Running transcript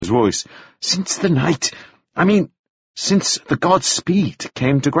voice. "Since the night— since the Godspeed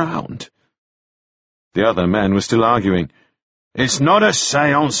came to ground." The other men were still arguing. "It's not a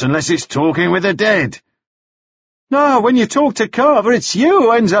séance unless it's talking with the dead." "No, when you talk to Carver, it's you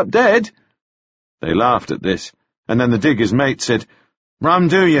who ends up dead." They laughed at this, and then the digger's mate said, "Rum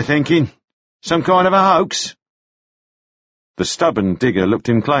do, you thinking? Some kind of a hoax?" The stubborn digger looked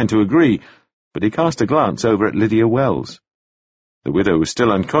inclined to agree, but he cast a glance over at Lydia Wells. The widow was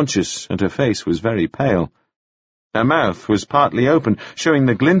still unconscious, and her face was very pale. Her mouth was partly open, showing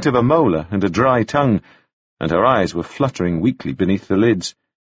the glint of a molar and a dry tongue, and her eyes were fluttering weakly beneath the lids.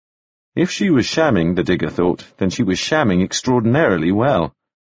 If she was shamming, the digger thought, then she was shamming extraordinarily well.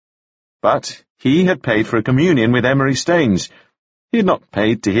 But he had paid for a communion with Emery Staines. He had not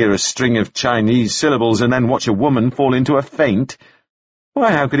paid to hear a string of Chinese syllables and then watch a woman fall into a faint.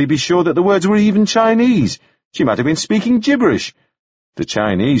 Why, how could he be sure that the words were even Chinese? She might have been speaking gibberish. The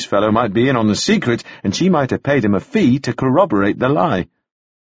Chinese fellow might be in on the secret, and she might have paid him a fee to corroborate the lie.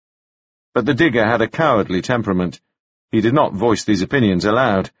 But the digger had a cowardly temperament. He did not voice these opinions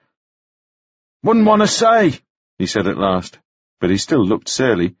aloud. "Wouldn't want to say," he said at last, but he still looked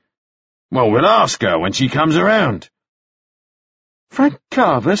surly. "Well, we'll ask her when she comes around." "Frank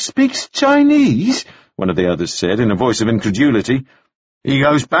Carver speaks Chinese?" one of the others said in a voice of incredulity. "He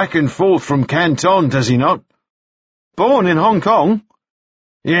goes back and forth from Canton, does he not?" "Born in Hong Kong?"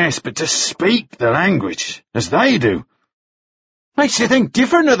 "Yes, but to speak the language, as they do, makes you think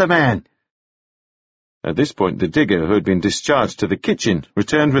different of the man." At this point the digger, who had been discharged to the kitchen,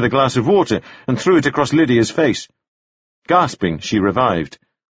 returned with a glass of water and threw it across Lydia's face. Gasping, she revived.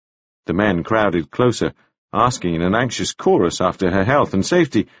 The men crowded closer, asking in an anxious chorus after her health and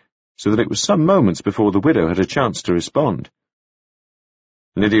safety, so that it was some moments before the widow had a chance to respond.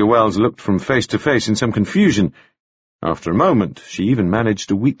 Lydia Wells looked from face to face in some confusion. After a moment, she even managed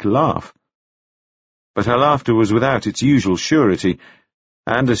a weak laugh. But her laughter was without its usual surety,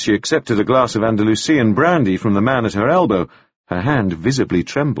 and as she accepted a glass of Andalusian brandy from the man at her elbow, her hand visibly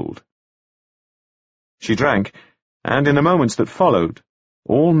trembled. She drank, and in the moments that followed,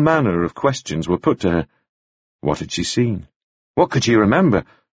 all manner of questions were put to her. What had she seen? What could she remember?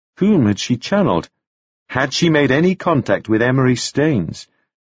 Whom had she channeled? Had she made any contact with Emery Staines?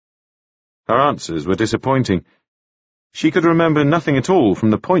 Her answers were disappointing. She could remember nothing at all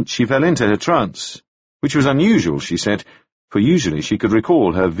from the point she fell into her trance, which was unusual, she said, for usually she could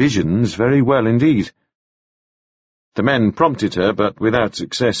recall her visions very well indeed. The men prompted her, but without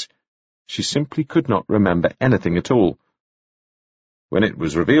success. She simply could not remember anything at all. When it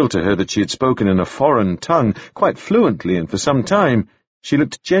was revealed to her that she had spoken in a foreign tongue quite fluently and for some time, she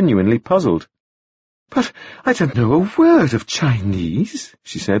looked genuinely puzzled. "But I don't know a word of Chinese,"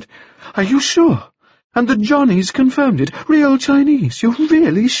 she said. "Are you sure? And the Johnnies confirmed it. Real Chinese, you're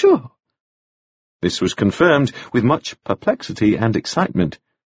really sure?" This was confirmed with much perplexity and excitement.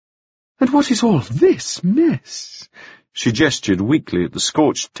 "And what is all this, miss?" She gestured weakly at the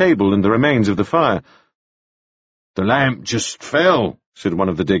scorched table and the remains of the fire. "The lamp just fell," said one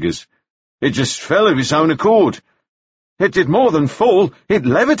of the diggers. "It just fell of its own accord. It did more than fall, it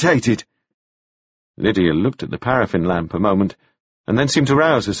levitated." Lydia looked at the paraffin lamp a moment, and then seemed to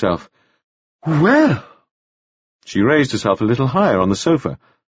rouse herself. "Well—" She raised herself a little higher on the sofa.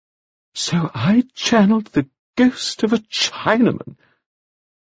 "So I channeled the ghost of a Chinaman."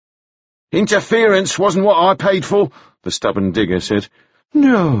 "Interference wasn't what I paid for," the stubborn digger said.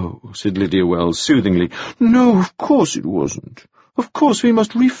 "No," said Lydia Wells soothingly. "No, of course it wasn't. Of course we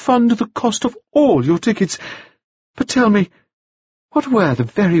must refund the cost of all your tickets. But tell me, what were the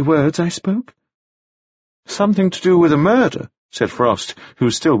very words I spoke?" "Something to do with a murder," said Frost, who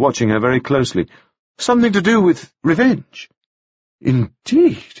was still watching her very closely. "Something to do with revenge."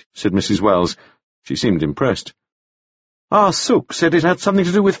 "Indeed," said Mrs. Wells. She seemed impressed. "Ah, Sook said it had something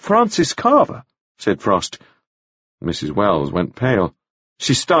to do with Francis Carver," said Frost. Mrs. Wells went pale.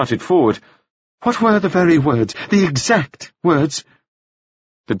 She started forward. "What were the very words, the exact words?"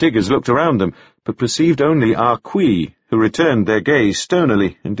 The diggers looked around them, but perceived only Ah Kui, who returned their gaze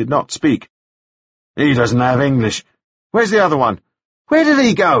stonily and did not speak. "He doesn't have English. Where's the other one? Where did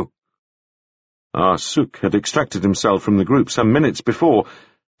he go?" Ah Sook had extracted himself from the group some minutes before,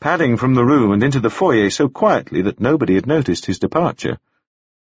 padding from the room and into the foyer so quietly that nobody had noticed his departure.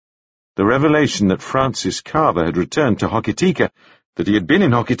 The revelation that Francis Carver had returned to Hokitika, that he had been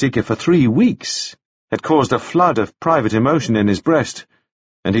in Hokitika for 3 weeks, had caused a flood of private emotion in his breast,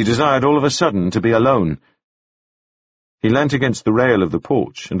 and he desired all of a sudden to be alone. He leant against the rail of the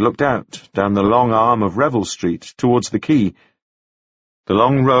porch and looked out down the long arm of Revel Street towards the quay. The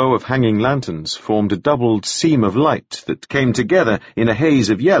long row of hanging lanterns formed a doubled seam of light that came together in a haze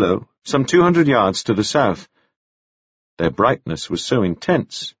of yellow some 200 yards to the south. Their brightness was so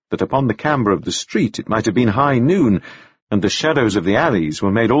intense that upon the camber of the street it might have been high noon, and the shadows of the alleys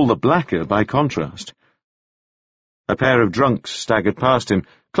were made all the blacker by contrast. A pair of drunks staggered past him,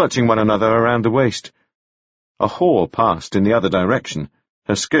 clutching one another around the waist. A whore passed in the other direction,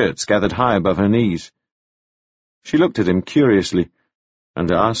 her skirts gathered high above her knees. She looked at him curiously, and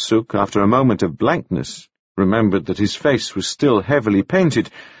Arsuk, after a moment of blankness, remembered that his face was still heavily painted,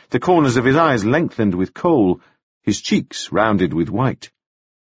 the corners of his eyes lengthened with kohl, his cheeks rounded with white.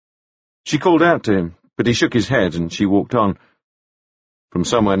 She called out to him, but he shook his head, and she walked on. From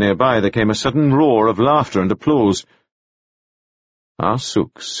somewhere nearby there came a sudden roar of laughter and applause.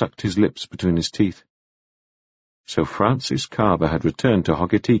 Arsuk sucked his lips between his teeth. So Francis Carver had returned to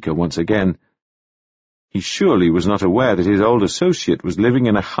Hokitika once again. He surely was not aware that his old associate was living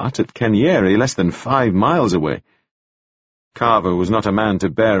in a hut at Kenyeri, less than 5 miles away. Carver was not a man to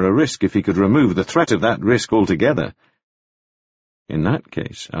bear a risk if he could remove the threat of that risk altogether. In that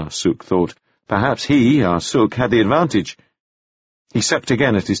case, Arsuk thought, perhaps he, Arsuk, had the advantage. He sucked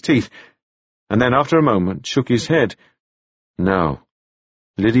again at his teeth, and then after a moment shook his head. No.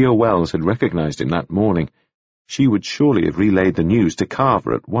 Lydia Wells had recognized him that morning. She would surely have relayed the news to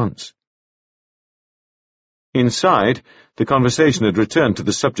Carver at once. Inside, the conversation had returned to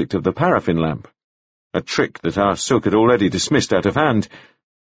the subject of the paraffin lamp, a trick that Arsuk had already dismissed out of hand.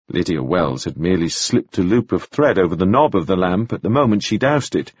 Lydia Wells had merely slipped a loop of thread over the knob of the lamp at the moment she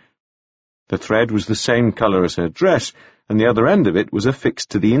doused it. The thread was the same colour as her dress, and the other end of it was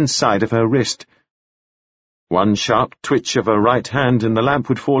affixed to the inside of her wrist. One sharp twitch of her right hand and the lamp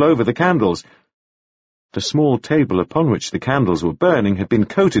would fall over the candles. The small table upon which the candles were burning had been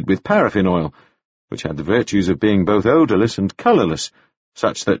coated with paraffin oil, which had the virtues of being both odourless and colourless,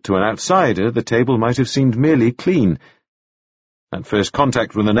 such that to an outsider the table might have seemed merely clean. At first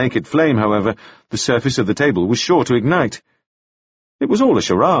contact with the naked flame, however, the surface of the table was sure to ignite. It was all a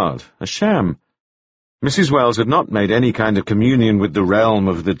charade, a sham. Mrs. Wells had not made any kind of communion with the realm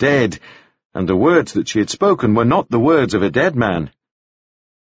of the dead, and the words that she had spoken were not the words of a dead man.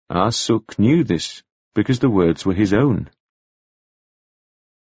 Arsuk knew this, because the words were his own.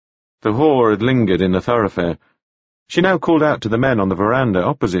 The whore had lingered in the thoroughfare. She now called out to the men on the veranda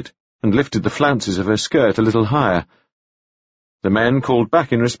opposite, and lifted the flounces of her skirt a little higher. The men called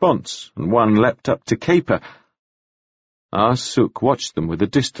back in response, and one leapt up to caper. Arsuk watched them with a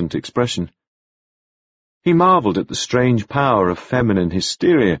distant expression. He marvelled at the strange power of feminine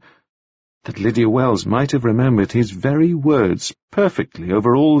hysteria, that Lydia Wells might have remembered his very words perfectly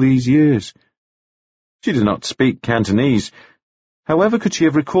over all these years. She did not speak Cantonese. However could she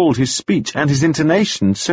have recalled his speech and his intonation so